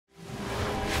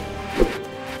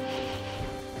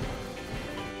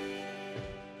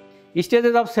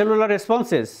Stages of cellular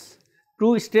responses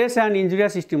to stress and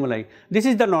injurious stimuli. This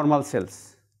is the normal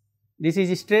cells. This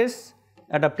is stress,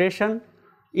 adaptation,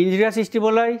 injurious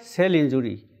stimuli, cell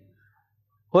injury.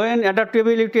 When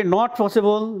adaptability not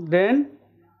possible, then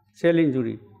cell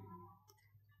injury.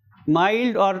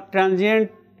 Mild or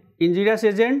transient injurious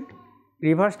agent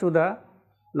reverse to the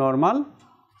normal.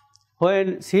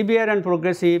 When severe and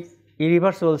progressive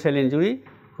irreversible cell injury,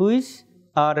 which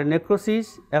are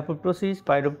necrosis, apoptosis,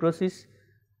 pyroptosis,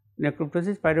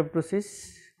 necroptosis, pyroptosis,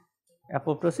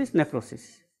 apoptosis,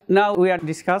 necrosis. Now we are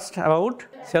discussed about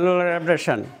cellular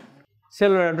adaptation.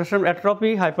 Cellular adaptation,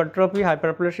 atrophy, hypertrophy,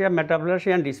 hyperplasia,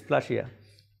 metaplasia and dysplasia.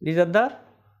 These are the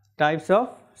types of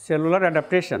cellular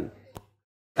adaptation.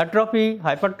 Atrophy,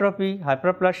 hypertrophy,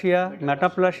 hyperplasia,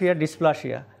 metaplasia,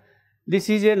 dysplasia. This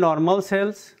is a normal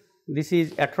cells, this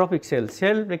is atrophic cell.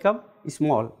 Cell become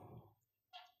small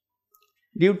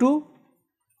due to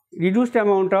reduced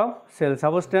amount of cell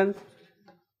substance.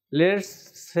 Less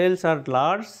cells are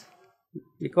large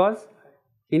because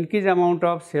increased amount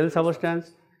of cell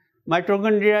substance.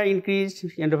 Mitochondria increased,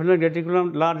 endothelial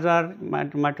reticulum larger,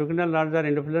 mitochondria larger,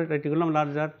 endothelial reticulum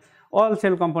larger, all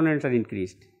cell components are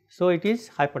increased. So it is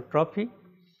hypertrophy.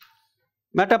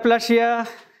 Metaplasia,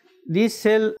 this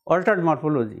cell altered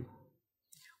morphology.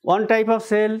 One type of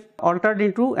cell altered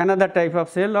into another type of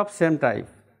cell of same type.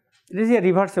 This is a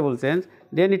reversible change,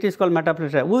 then it is called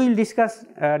metaplasia. We will discuss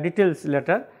details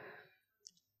later.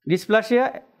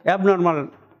 Dysplasia, abnormal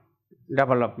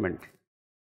development.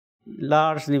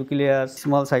 Large nucleus,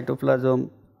 small cytoplasm,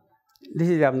 this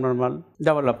is abnormal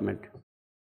development.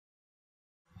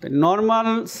 The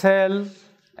normal cell,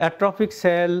 atrophic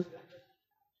cell,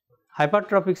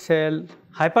 hypertrophic cell,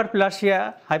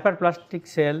 hyperplasia, hyperplastic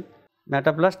cell,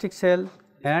 metaplastic cell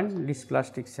and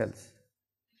dysplastic cells.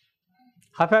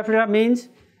 Hyperplasia means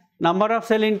number of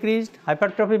cell increased,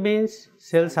 hypertrophy means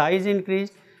cell size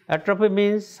increased, atrophy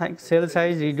means cell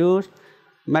size reduced,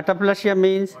 metaplasia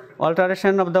means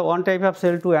alteration of the one type of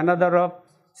cell to another of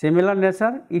similar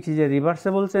nature. It is a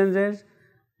reversible changes,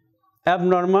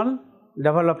 abnormal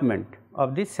development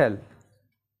of the cell.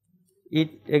 It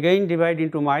again divide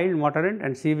into mild, moderate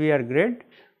and severe grade.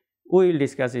 We will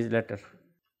discuss it later.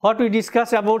 What we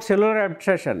discuss about cellular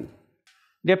adaptation?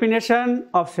 Definition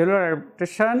of cellular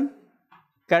adaptation,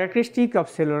 characteristic of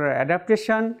cellular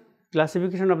adaptation,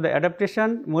 classification of the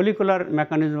adaptation, molecular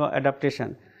mechanism of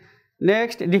adaptation.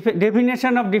 Next,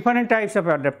 definition of different types of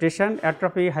adaptation: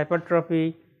 atrophy,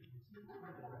 hypertrophy,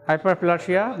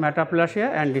 hyperplasia, metaplasia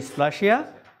and dysplasia,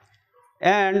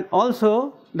 and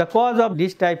also the cause of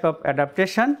this type of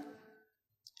adaptation,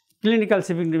 clinical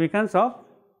significance of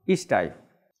each type.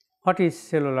 What is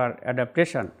cellular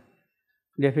adaptation?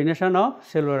 Definition of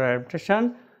cellular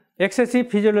adaptation: excessive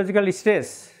physiological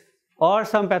stress or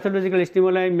some pathological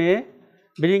stimuli may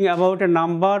bring about a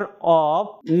number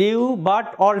of new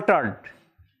but altered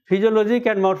physiologic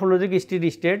and morphologic steady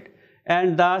state,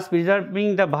 and thus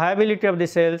preserving the viability of the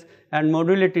cells and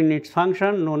modulating its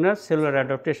function, known as cellular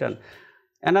adaptation.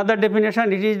 Another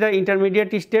definition: it is the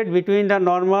intermediate state between the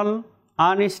normal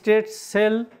unstressed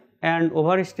cell and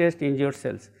overstressed injured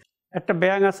cells. একটা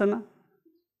ব্যাঙ আছে না,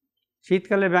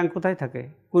 শীতকালে ব্যাঙ কোথায় থাকে?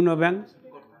 কোনো ব্যাঙ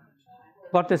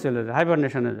করতে চলে যায়,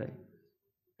 হাইবারনেশনে যায়।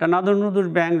 তা নাদুর নুদুর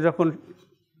ব্যাঙ যখন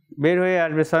বের হয়ে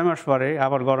আসবে 6 মাস পরে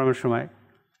আবার গরমের সময়,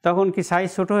 তখন কি সাইজ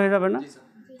ছোট হয়ে যাবে না?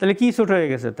 তাহলে কি ছোট হয়ে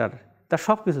গেছে? তার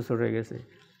সব কিছু ছোট হয়ে গেছে।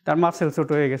 তার মাসেল ছোট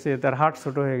হয়ে গেছে, তার হার্ট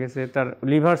ছোট হয়ে গেছে, তার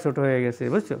লিভার ছোট হয়ে গেছে,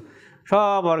 বুঝছো?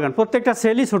 সব অর্গান, প্রত্যেকটা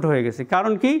সেলই ছোট হয়ে গেছে।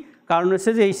 কারণ কি? কারণ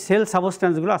হচ্ছে যে এই সেল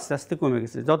সাবস্ট্যান্সগুলো আস্তে আস্তে কমে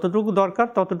গেছে। যতটুকু দরকার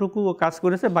ততটুকু ও কাজ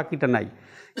করেছে, বাকিটা নাই।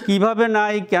 কিভাবে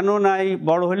নাই, কেন নাই,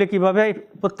 বড় হলে কিভাবে,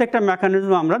 প্রত্যেকটা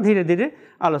মেকানিজম আমরা ধীরে ধীরে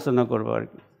আলোচনা করব আর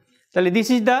কি। তাহলে this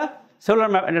is the cellular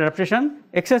adaptation.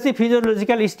 Excessive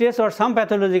physiological stress or some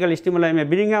pathological stimuli may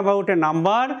bring about a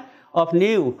number of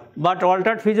new but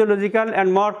altered physiological and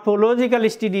morphological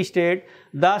steady state,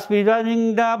 thus preserving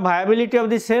the viability of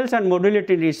the cells and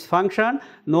modulating its function,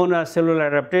 known as cellular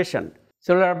adaptation.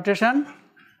 Cellular adaptation: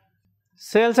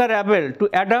 cells are able to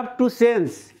adapt to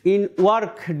change in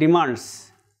work demands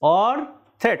or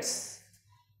threats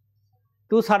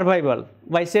to survival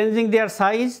by changing their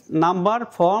size, number,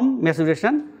 form,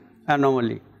 maturation,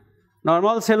 anomaly.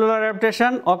 Normal cellular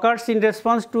adaptation occurs in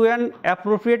response to an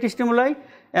appropriate stimuli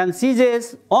and ceases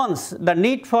once the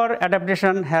need for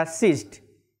adaptation has ceased.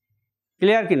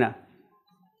 Clear কি না?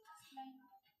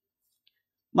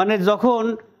 মানে যখন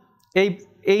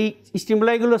এই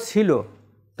স্টিমুলাইগুলো ছিল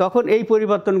তখন এই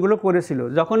পরিবর্তনগুলো করেছিল,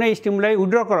 যখন এই স্টিমুলাই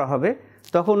উইথড্র করা হবে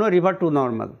তখন ও রিভার্ট টু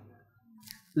নর্মাল।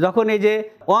 যখন এই যে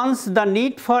once the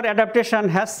need for adaptation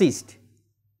has cyst,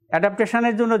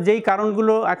 অ্যাডাপ্টেশনের জন্য যেই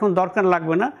কারণগুলো এখন দরকার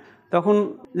লাগবে না, তখন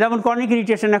যেমন কর্নিক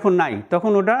ইরিটেশন এখন নাই,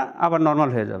 তখন ওটা আবার নর্মাল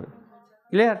হয়ে যাবে।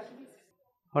 Clear?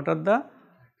 What are the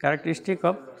characteristic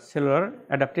of cellular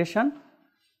adaptation?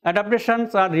 Adaptations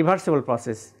are reversible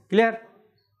process. Clear?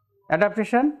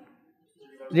 Adaptation,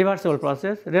 reversible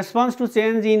process. Response to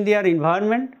change in their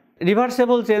environment.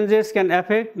 Reversible changes can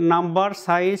affect number,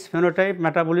 size, phenotype,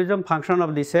 metabolism, function of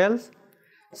the cells.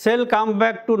 Cell come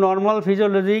back to normal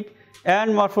physiologic and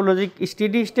morphologic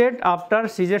steady state after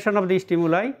cessation of the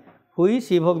stimuli which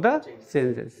evoke the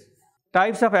changes.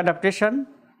 Types of adaptation,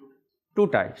 two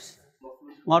types.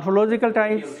 Morphological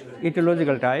types,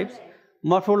 etiological types.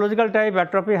 Morphological type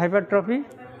atrophy, hypertrophy,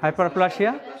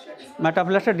 hyperplasia,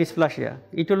 metaplasia, dysplasia.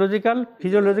 Etiological,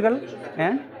 physiological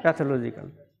and pathological.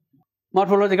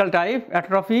 Morphological type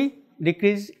atrophy,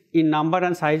 decrease in number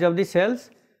and size of the cells.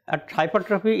 At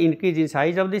hypertrophy, increase in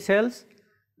size of the cells.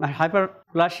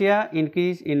 Hyperplasia,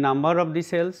 increase in number of the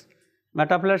cells.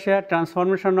 Metaplasia,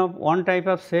 transformation of one type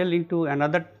of cell into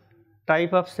another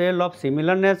type of cell of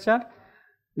similar nature.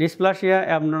 Dysplasia,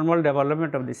 abnormal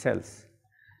development of the cells.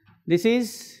 This is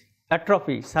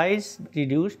atrophy, size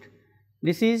reduced.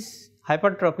 This is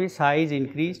hypertrophy, size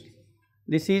increased.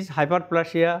 This is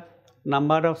hyperplasia,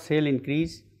 number of cell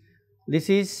increase. This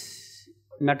is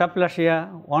metaplasia,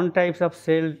 one type of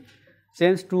cell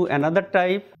change to another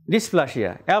type.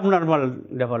 Dysplasia, abnormal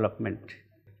development.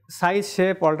 Size,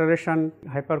 shape alteration,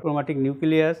 hyperchromatic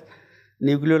nucleus,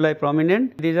 nucleoli prominent.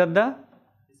 These are the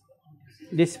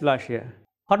dysplasia.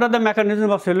 What are the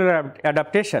mechanisms of cellular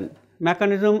adaptation?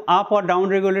 Mechanism up or down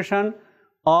regulation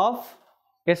of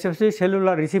especially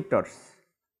cellular receptors.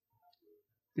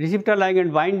 Receptor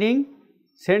ligand binding,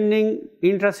 sending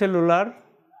intracellular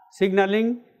signaling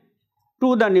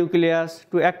to the nucleus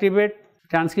to activate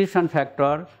transcription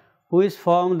factor which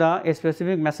form the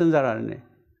specific messenger RNA.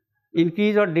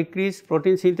 Increase or decrease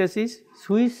protein synthesis,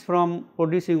 switch from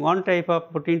producing one type of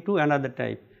protein to another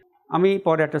type. আমি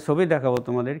পরে একটা ছবি দেখাবো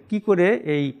তোমাদের কি করে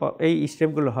এই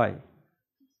স্টেপগুলো হয়।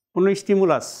 কোনো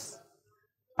stimulus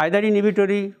either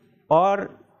inhibitory or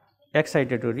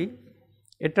excitatory,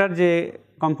 এটার যে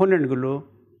কম্পোনেন্টগুলো,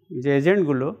 যে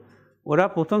এজেন্টগুলো, ওরা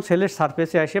প্রথম সেলের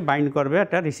সারফেসে এসে বাইন্ড করবে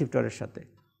একটা রিসিপ্টরের সাথে।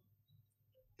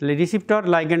 তাহলে রিসিপ্টর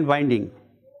লাইগ্যান্ড বাইন্ডিং,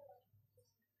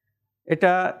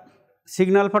 এটা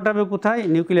সিগন্যাল পাঠাবে কোথায়?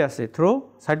 নিউক্লিয়াসে, থ্রু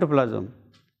সাইটোপ্লাজম।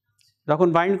 যখন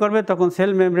বাইন্ড করবে তখন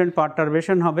সেল মেমব্রেন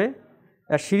পারটারবেশন হবে,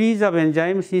 series of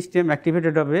enzyme system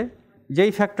activated হবে,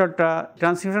 যেই ফ্যাক্টরটা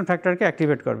ট্রান্সক্রিপশন ফ্যাক্টরকে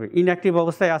অ্যাক্টিভেট করবে। ইনঅ্যাক্টিভ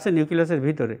অবস্থায় আছে নিউক্লিয়াসের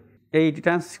ভিতরে। এই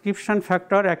ট্রান্সক্রিপশন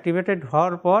ফ্যাক্টর অ্যাক্টিভেটেড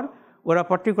হওয়ার পর ওরা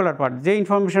পার্টিকুলার পার্ট, যে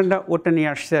ইনফরমেশনটা ওটা নিয়ে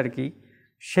আসছে আর কি,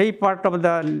 সেই পার্ট অফ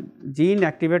দ্য জিন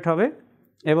অ্যাক্টিভেট হবে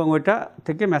এবং ওইটা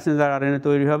থেকে মেসেঞ্জার আরএনএ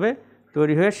তৈরি হবে।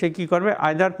 তৈরি হয়ে সে কী করবে?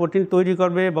 আইদার প্রোটিন তৈরি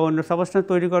করবে বা অন্য সাবস্টেন্স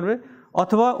তৈরি করবে,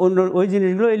 অথবা অন্য ওই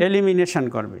জিনিসগুলো এলিমিনেশন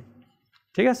করবে।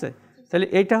 ঠিক আছে? তাহলে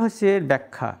এইটা হচ্ছে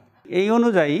ব্যাখ্যা। এই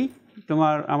অনুযায়ী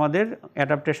আমাদের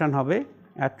অ্যাডাপ্টেশন হবে,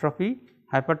 atrophy,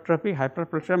 hypertrophy,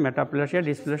 hyperplasia, metaplasia,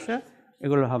 dysplasia,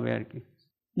 এগুলো হবে আর কি।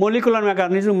 Molecular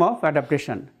mechanism of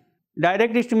adaptation: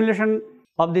 direct stimulation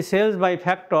of the cells by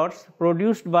factors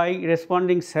produced by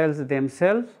responding cells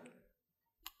themselves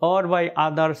or by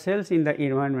other cells in the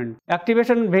environment.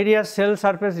 Activation various cell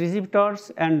surface receptors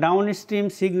and downstream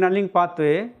signaling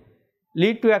pathway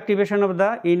lead to activation of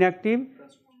the inactive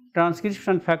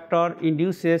transcription factor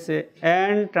induces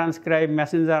and transcribe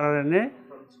messenger RNA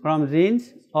from genes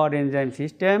or enzyme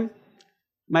system.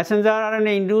 Messenger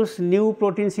RNA induce new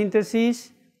protein synthesis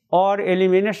or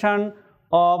elimination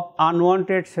of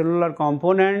unwanted cellular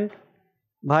component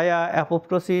via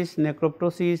apoptosis,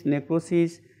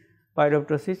 necrosis,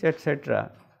 pyroptosis,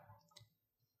 etc.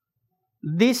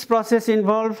 This process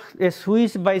involves a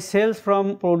switch by cells from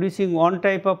producing one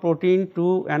type of protein to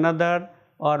another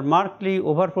or markedly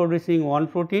overproducing one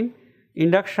protein.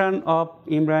 Induction of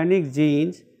embryonic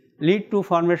genes lead to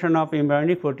formation of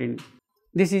embryonic protein.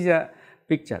 This is a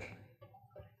picture.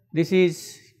 This is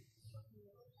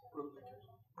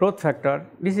growth factor,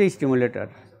 this is stimulator.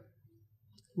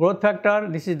 Growth factor,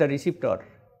 this is the receptor.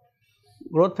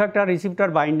 Growth factor, receptor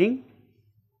binding,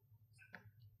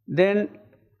 then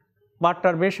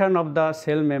perturbation of the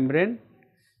cell membrane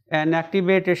and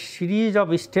activate a series of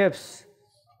steps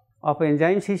of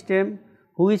enzyme system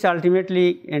which ultimately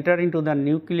enter into the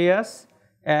nucleus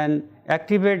and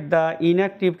activate the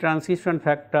inactive transcription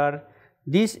factor.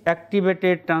 This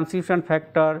activated transcription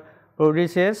factor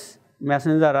produces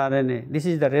messenger RNA. This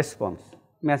is the response,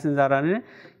 messenger RNA.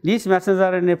 This messenger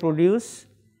RNA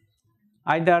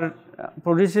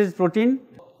produces protein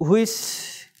which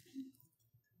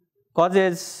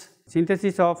causes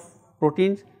synthesis of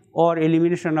proteins or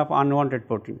elimination of unwanted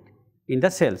protein in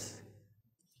the cells.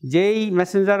 যেই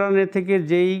messenger RNA থেকে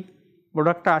যেই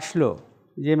প্রোডাক্টটা আসলো,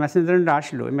 যে Messenger আরএনএটা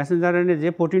আসলো, এই Messenger RNA যে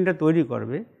প্রোটিনটা তৈরি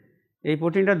করবে, এই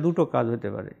প্রোটিনটার দুটো কাজ হতে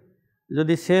পারে।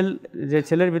 যদি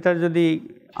সেলের ভিতরে যদি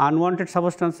আনওয়ান্টেড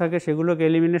সাবস্টেন্স থাকে সেগুলোকে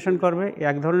এলিমিনেশন করবে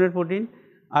এক ধরনের প্রোটিন,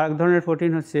 আর এক ধরনের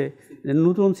প্রোটিন হচ্ছে যে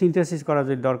নতুন সিনথেসিস করা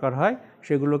যদি দরকার হয়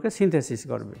সেগুলোকে সিনথেসিস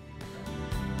করবে।